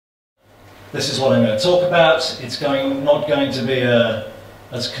This is what I'm going to talk about. It's not going to be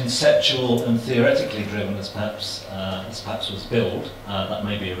as conceptual and theoretically driven as perhaps was billed. That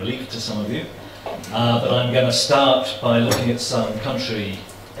may be a relief to some of you. But I'm going to start by looking at some country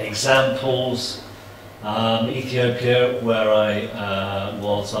examples. Ethiopia, where I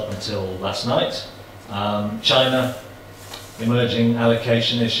was up until last night. China, emerging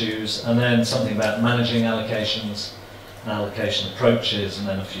allocation issues, and then something about managing allocations, and allocation approaches, and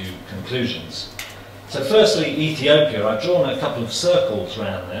then a few conclusions. So firstly, Ethiopia. I've drawn a couple of circles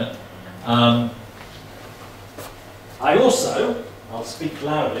around there. I also, I'll speak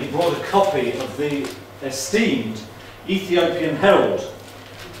loudly, brought a copy of the esteemed Ethiopian Herald,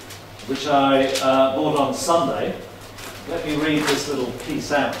 which I bought on Sunday. Let me read this little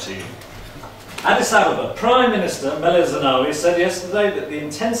piece out to you. Addis Ababa, Prime Minister Meles Zenawi said yesterday that the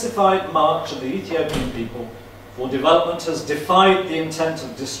intensified march of the Ethiopian people for development has defied the intent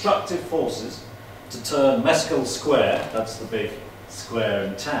of destructive forces to turn Meskel Square, that's the big square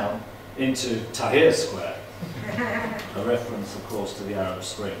in town, into Tahrir Square. A reference, of course, to the Arab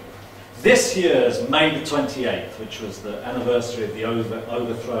Spring. This year's May the 28th, which was the anniversary of the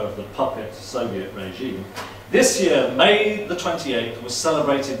overthrow of the puppet Soviet regime, this year, May the 28th, was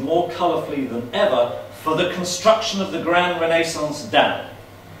celebrated more colourfully than ever for the construction of the Grand Renaissance Dam,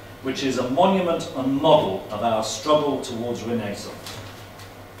 which is a monument and model of our struggle towards Renaissance.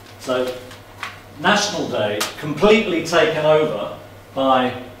 So, National Day completely taken over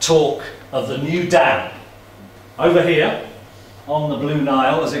by talk of the new dam. Over here, on the Blue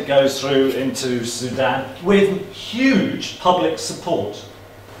Nile as it goes through into Sudan, with huge public support.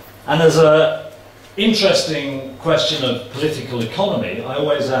 And as an interesting question of political economy, I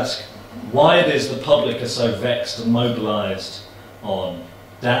always ask why it is the public are so vexed and mobilised on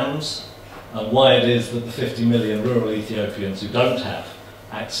dams, and why it is that the 50 million rural Ethiopians who don't have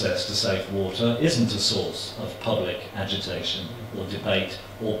access to safe water isn't a source of public agitation or debate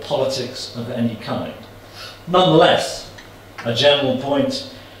or politics of any kind. Nonetheless, a general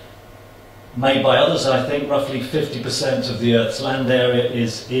point made by others, I think, roughly 50% of the Earth's land area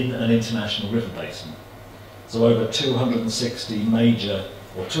is in an international river basin. So over 260 major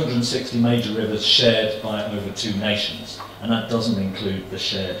rivers shared by over 2 nations, and that doesn't include the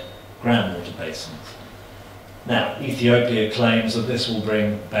shared groundwater basins. Now, Ethiopia claims that this will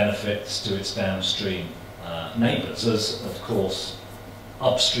bring benefits to its downstream neighbours, as, of course,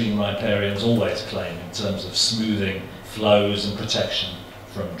 upstream riparians always claim in terms of smoothing flows and protection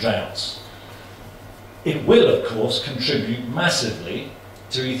from droughts. It will, of course, contribute massively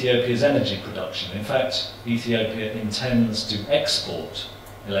to Ethiopia's energy production. In fact, Ethiopia intends to export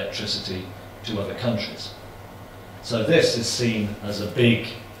electricity to other countries. So this is seen as a big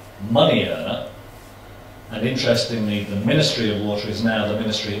money earner. And interestingly, the Ministry of Water is now the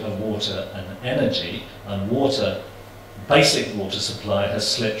Ministry of Water and Energy, and water, basic water supply, has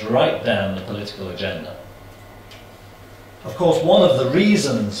slipped right down the political agenda. Of course, one of the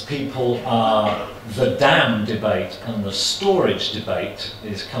reasons the dam debate and the storage debate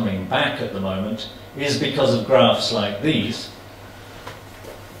is coming back at the moment is because of graphs like these,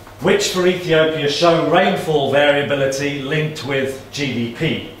 which for Ethiopia show rainfall variability linked with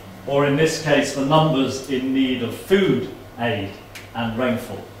GDP, or in this case the numbers in need of food aid and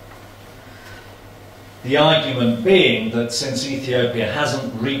rainfall. The argument being that since Ethiopia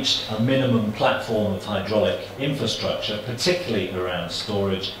hasn't reached a minimum platform of hydraulic infrastructure, particularly around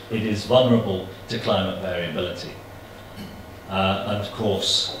storage, it is vulnerable to climate variability. And of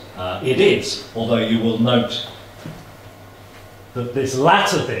course, it is, although you will note that this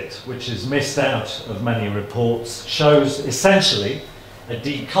latter bit, which is missed out of many reports, shows essentially a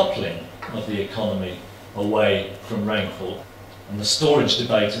decoupling of the economy away from rainfall. And the storage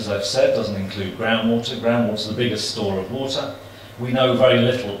debate, as I've said, doesn't include groundwater. Groundwater is the biggest store of water. We know very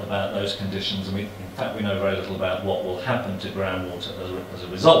little about those conditions, and in fact we know very little about what will happen to groundwater as a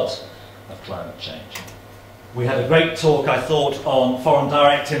result of climate change. We had a great talk, I thought, on foreign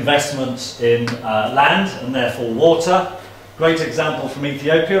direct investments in land and therefore water. Great example from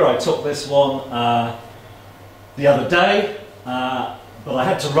Ethiopia. I took this one the other day, but I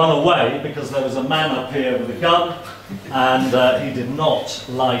had to run away because there was a man up here with a gun, and he did not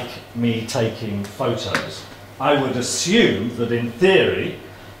like me taking photos. I would assume that in theory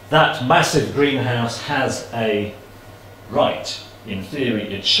that massive greenhouse has a right. In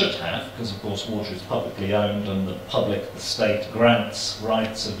theory it should have, because of course water is publicly owned and the state grants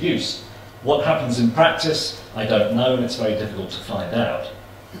rights of use. What happens in practice, I don't know, and it's very difficult to find out.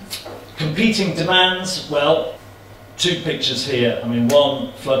 Competing demands, well, 2 pictures here. I mean,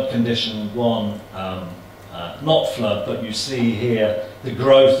 one flood condition, one not flood, but you see here the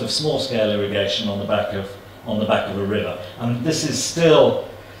growth of small-scale irrigation on the back of a river. And this is still,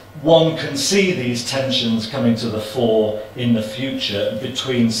 one can see these tensions coming to the fore in the future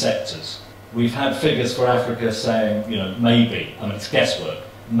between sectors. We've had figures for Africa saying, you know, maybe, I mean it's guesswork,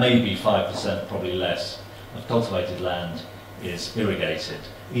 maybe 5%, probably less, of cultivated land is irrigated.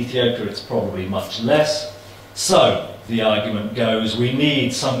 Ethiopia, it's probably much less. So the argument goes, we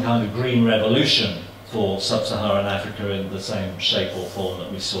need some kind of green revolution for sub-Saharan Africa in the same shape or form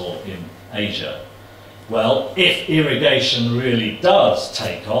that we saw in Asia. Well, if irrigation really does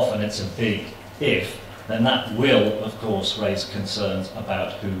take off, and it's a big if, then that will, of course, raise concerns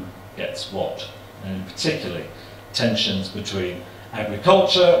about who gets what, and particularly tensions between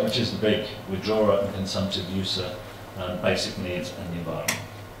agriculture, which is the big withdrawer and consumptive user, basic needs, and the environment.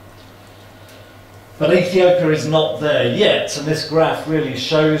 But Ethiopia is not there yet, and this graph really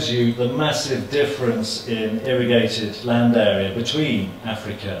shows you the massive difference in irrigated land area between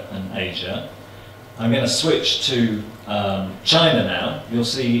Africa and Asia. I'm going to switch to China now. You'll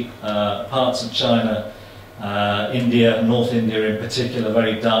see parts of China, India, North India in particular,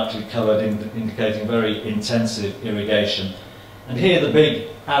 very darkly coloured, indicating very intensive irrigation. And here the big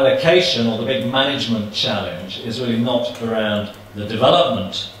allocation, or the big management challenge, is really not around the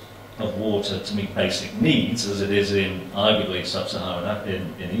development of water to meet basic needs, as it is in, arguably, sub-Saharan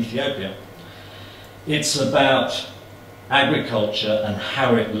in Ethiopia. It's about agriculture and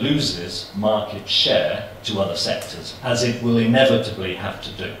how it loses market share to other sectors, as it will inevitably have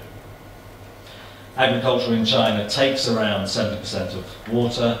to do. Agriculture in China takes around 70% of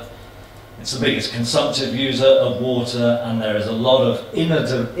water. It's the biggest consumptive user of water, and there is a lot of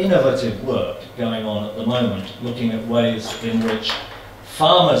innovative work going on at the moment, looking at ways in which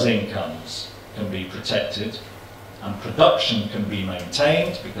farmers' incomes can be protected and production can be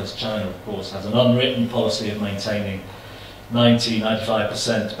maintained, because China, of course, has an unwritten policy of maintaining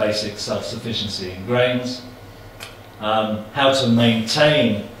 90–95% basic self-sufficiency in grains. How to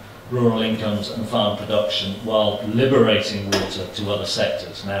maintain rural incomes and farm production while liberating water to other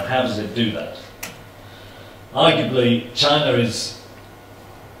sectors. Now, how does it do that? Arguably, China is,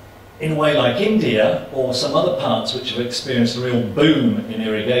 in a way like India or some other parts which have experienced a real boom in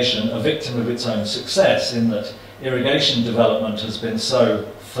irrigation, a victim of its own success, in that irrigation development has been so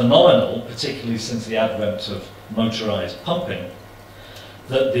phenomenal, particularly since the advent of motorised pumping,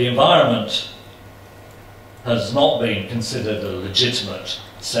 that the environment has not been considered a legitimate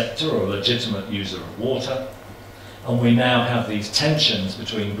sector or a legitimate user of water, and we now have these tensions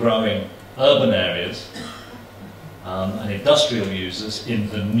between growing urban areas and industrial users in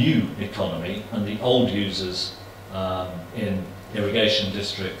the new economy and the old users in irrigation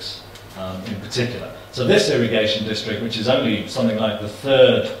districts in particular. So this irrigation district, which is only something like the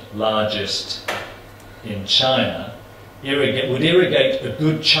third largest in China, would irrigate a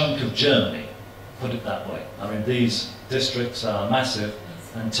good chunk of Germany, put it that way. I mean, these districts are massive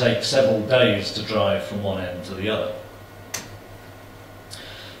and take several days to drive from one end to the other.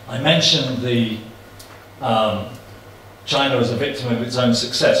 I mentioned the China as a victim of its own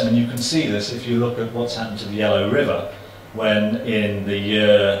success. I mean, you can see this if you look at what's happened to the Yellow River, when in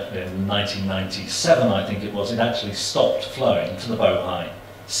 1997, I think it was, it actually stopped flowing to the Bohai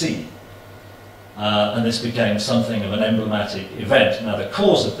Sea. And this became something of an emblematic event. Now, the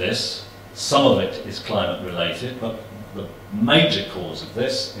cause of this, some of it is climate related, but the major cause of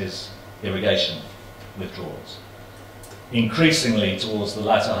this is irrigation withdrawals. Increasingly towards the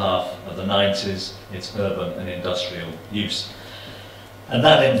latter half of the 90s, it's urban and industrial use. And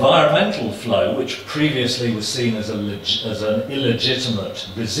that environmental flow, which previously was seen as an illegitimate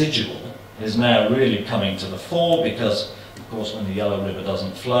residual, is now really coming to the fore, because, of course, when the Yellow River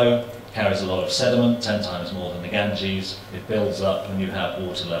doesn't flow, it carries a lot of sediment, 10 times more than the Ganges. It builds up and you have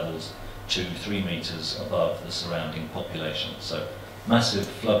water levels 2–3 meters above the surrounding population. So massive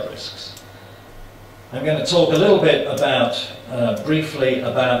flood risks. I'm going to talk a little bit about, briefly,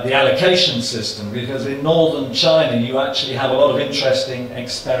 about the allocation system, because in northern China you actually have a lot of interesting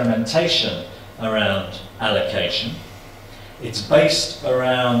experimentation around allocation. It's based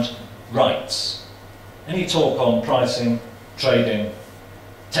around rights. Any talk on pricing, trading,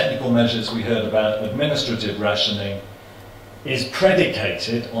 technical measures we heard about, administrative rationing, is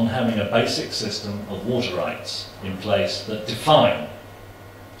predicated on having a basic system of water rights in place that define,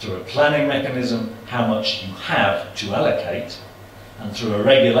 through a planning mechanism, how much you have to allocate, and through a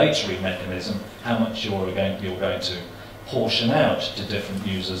regulatory mechanism, how much you're going to portion out to different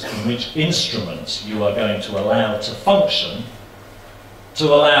users, and which instruments you are going to allow to function to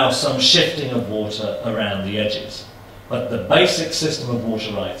allow some shifting of water around the edges. But the basic system of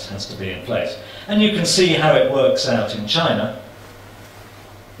water rights has to be in place. And you can see how it works out in China.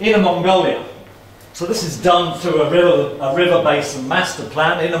 Inner Mongolia. So this is done through a river basin master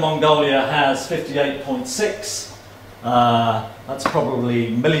plan. Inner Mongolia has 58.6. That's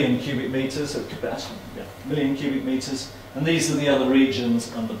probably million cubic meters. It could be actually, yeah, million cubic meters. And these are the other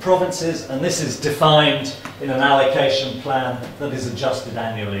regions and the provinces. And this is defined in an allocation plan that is adjusted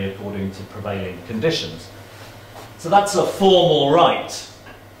annually according to prevailing conditions. So that's a formal right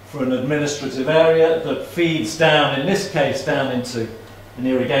for an administrative area that feeds down, in this case, down into an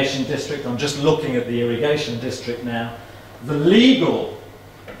irrigation district. I'm just looking at the irrigation district now. The legal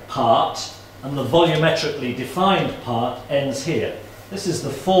part and the volumetrically defined part ends here. This is the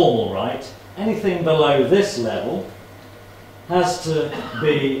formal right. Anything below this level has to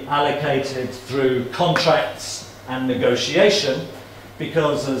be allocated through contracts and negotiation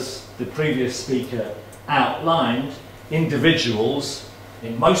because, as the previous speaker outlined, individuals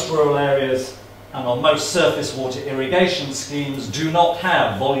in most rural areas and on most surface water irrigation schemes do not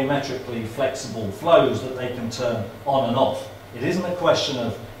have volumetrically flexible flows that they can turn on and off. It isn't a question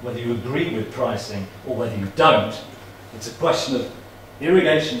of whether you agree with pricing or whether you don't. It's a question of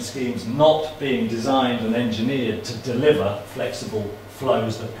irrigation schemes not being designed and engineered to deliver flexible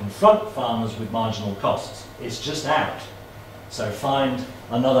flows that confront farmers with marginal costs. It's just out. So find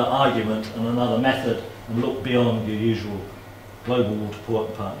another argument and another method and look beyond your usual Global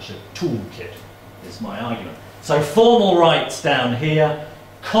Water Partnership toolkit, is my argument. So formal rights down here,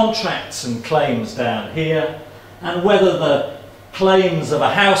 contracts and claims down here, and whether the claims of a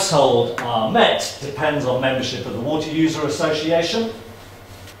household are met depends on membership of the Water User Association.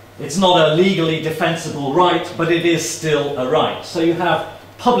 It's not a legally defensible right, but it is still a right. So you have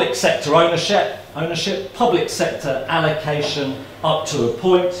public sector ownership, public sector allocation up to a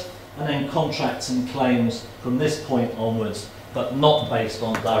point, and then contracts and claims from this point onwards, but not based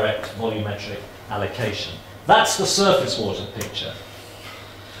on direct volumetric allocation. That's the surface water picture.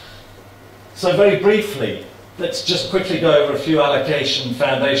 So very briefly, let's just quickly go over a few allocation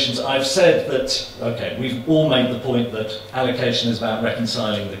foundations. I've said that, okay, we've all made the point that allocation is about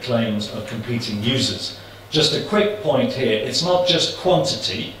reconciling the claims of competing users. Just a quick point here, it's not just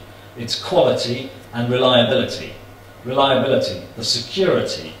quantity, it's quality and reliability. Reliability, the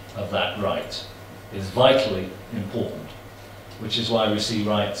security of that right, is vitally important, which is why we see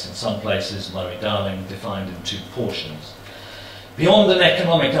rights in some places, Murray-Darling, defined in two portions. Beyond an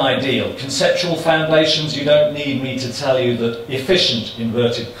economic ideal, conceptual foundations, you don't need me to tell you that efficient,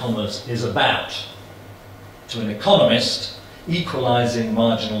 inverted commas, is about, to an economist, equalising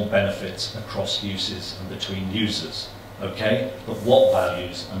marginal benefits across uses and between users. Okay? But what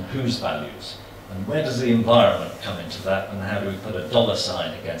values and whose values? And where does the environment come into that, and how do we put a dollar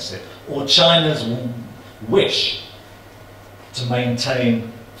sign against it? Or China's wish to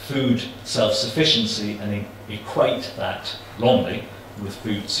maintain food self-sufficiency and equate that wrongly with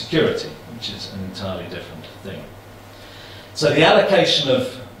food security, which is an entirely different thing. So the allocation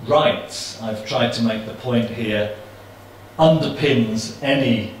of rights, I've tried to make the point here, underpins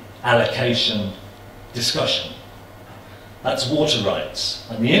any allocation discussion. That's water rights.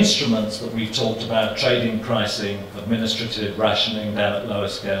 And the instruments that we've talked about, trading, pricing, administrative, rationing down at lower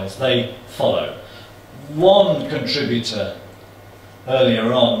scales, they follow. One contributor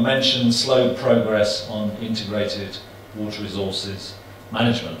earlier on mentioned slow progress on integrated water resources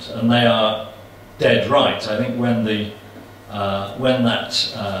management, and they are dead right. I think when that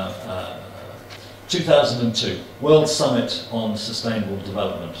 2002 World Summit on Sustainable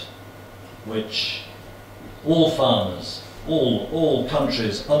Development, which all farmers, all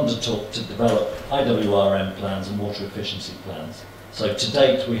countries undertook to develop IWRM plans and water efficiency plans. So to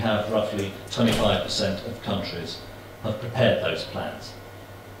date we have roughly 25% of countries have prepared those plans.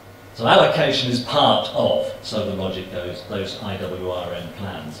 So allocation is part of, so the logic goes, those IWRM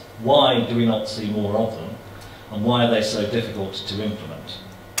plans. Why do we not see more of them, and why are they so difficult to implement?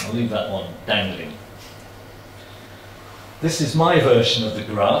 I'll leave that one dangling. This is my version of the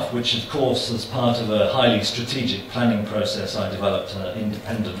graph, which of course is part of a highly strategic planning process I developed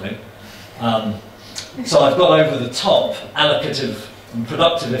independently. So I've got over the top allocative and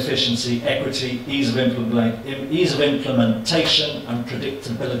productive efficiency, equity, ease of implementation and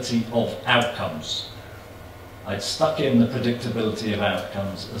predictability of outcomes. I'd stuck in the predictability of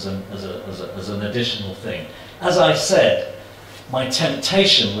outcomes as an additional thing. As I said, my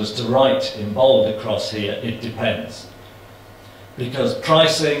temptation was to write in bold across here, it depends. Because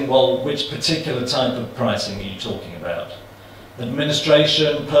pricing, well, which particular type of pricing are you talking about?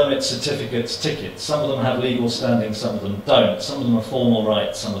 Administration, permit certificates, tickets. Some of them have legal standing, some of them don't. Some of them are formal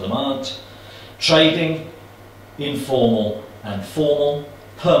rights, some of them aren't. Trading, informal and formal.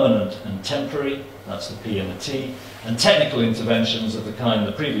 permanent and temporary, that's the P and the T, and technical interventions of the kind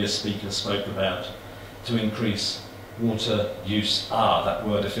the previous speaker spoke about to increase water use, that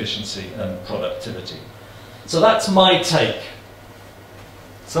word efficiency and productivity. So that's my take.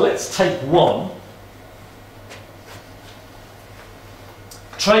 So let's take one.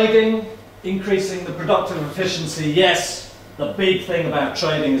 Trading, increasing the productive efficiency, yes, the big thing about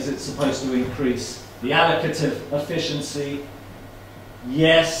trading is it's supposed to increase the allocative efficiency,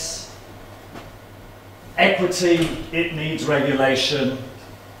 yes. Equity, it needs regulation.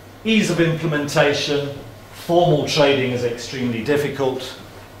 Ease of implementation, formal trading is extremely difficult.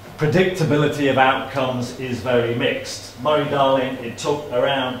 Predictability of outcomes is very mixed. Murray-Darling, it took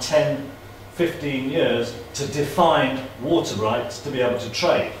around 10, 15 years to define water rights to be able to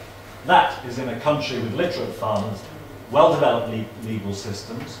trade. That is in a country with literate farmers, well-developed legal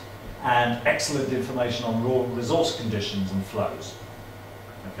systems, and excellent information on raw resource conditions and flows.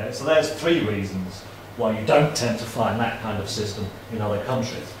 Okay, so there's 3 reasons why you don't tend to find that kind of system in other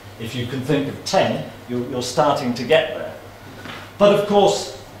countries. If you can think of 10, you're starting to get there. But of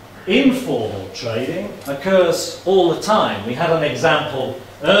course, informal trading occurs all the time. We had an example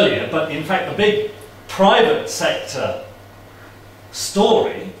earlier, but in fact the big private sector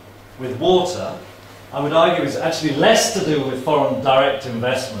story with water, I would argue, is actually less to do with foreign direct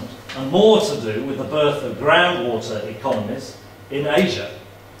investment and more to do with the birth of groundwater economies in Asia,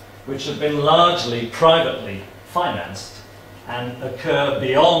 which have been largely privately financed and occur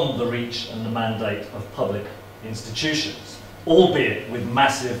beyond the reach and the mandate of public institutions, albeit with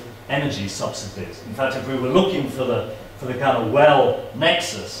massive energy subsidies. In fact, if we were looking for the kind of well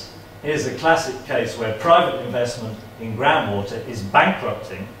nexus, here's a classic case where private investment in groundwater is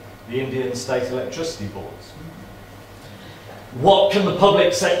bankrupting the Indian state electricity boards. What can the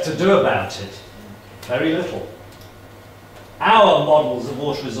public sector do about it? Very little. Our models of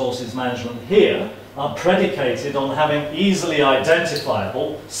water resources management here are predicated on having easily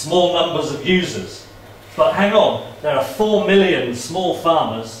identifiable small numbers of users. But hang on, there are 4 million small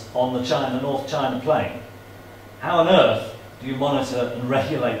farmers on the North China Plain. How on earth do you monitor and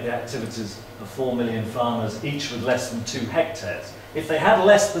regulate the activities of 4 million farmers, each with less than 2 hectares? If they had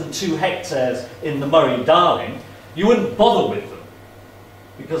less than 2 hectares in the Murray-Darling, you wouldn't bother with them,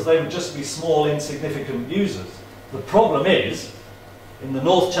 because they would just be small, insignificant users. The problem is, in the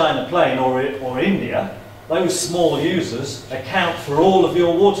North China Plain or India, those small users account for all of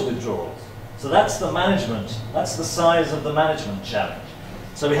your water withdrawals. So that's the management, that's the size of the management challenge.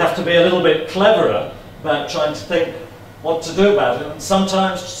 So we have to be a little bit cleverer about trying to think what to do about it, and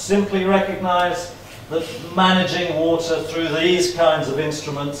sometimes simply recognise that managing water through these kinds of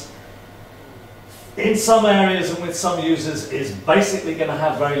instruments in some areas and with some users is basically going to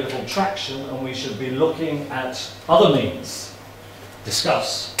have very little traction, and we should be looking at other means.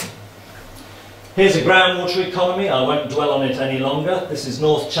 Discuss. Here's a groundwater economy. I won't dwell on it any longer. This is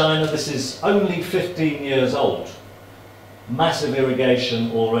North China. This is only 15 years old. Massive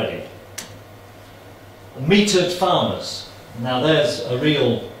irrigation already. Metered farmers. Now there's a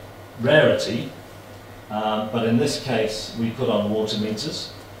real rarity, but in this case we put on water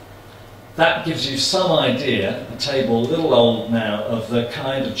meters. That gives you some idea, a table a little old now, of the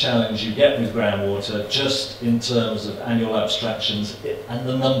kind of challenge you get with groundwater just in terms of annual abstractions and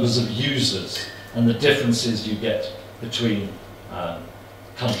the numbers of users and the differences you get between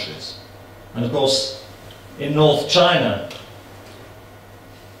countries. And of course, in North China,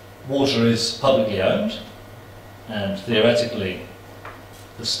 water is publicly owned, and theoretically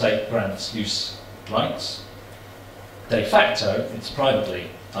the state grants use rights. De facto, it's privately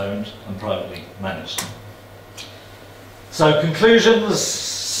owned and privately managed. So conclusions,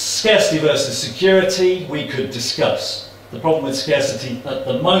 scarcity versus security, we could discuss. The problem with scarcity at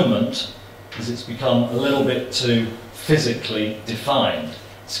the moment is it's become a little bit too physically defined.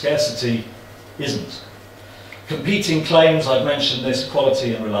 Scarcity isn't. Competing claims, I've mentioned this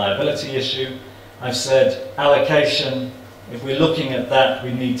quality and reliability issue. I've said allocation. If we're looking at that,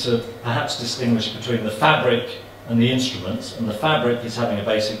 we need to perhaps distinguish between the fabric and the instruments, and the fabric is having a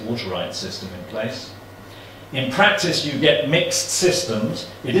basic water rights system in place. In practice, you get mixed systems.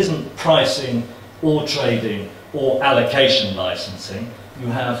 It isn't pricing or trading or allocation licensing. You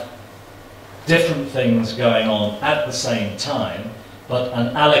have different things going on at the same time, but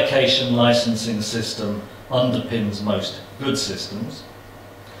an allocation licensing system underpins most good systems.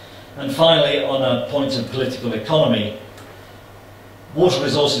 And finally, on a point of political economy, water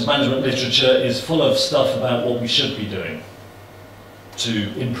resources management literature is full of stuff about what we should be doing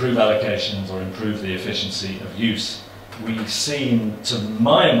to improve allocations or improve the efficiency of use. We seem, to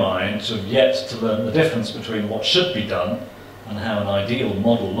my mind, to have yet to learn the difference between what should be done and how an ideal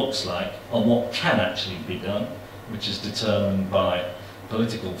model looks like on what can actually be done, which is determined by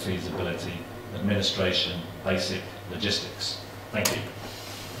political feasibility, administration, basic logistics. Thank you.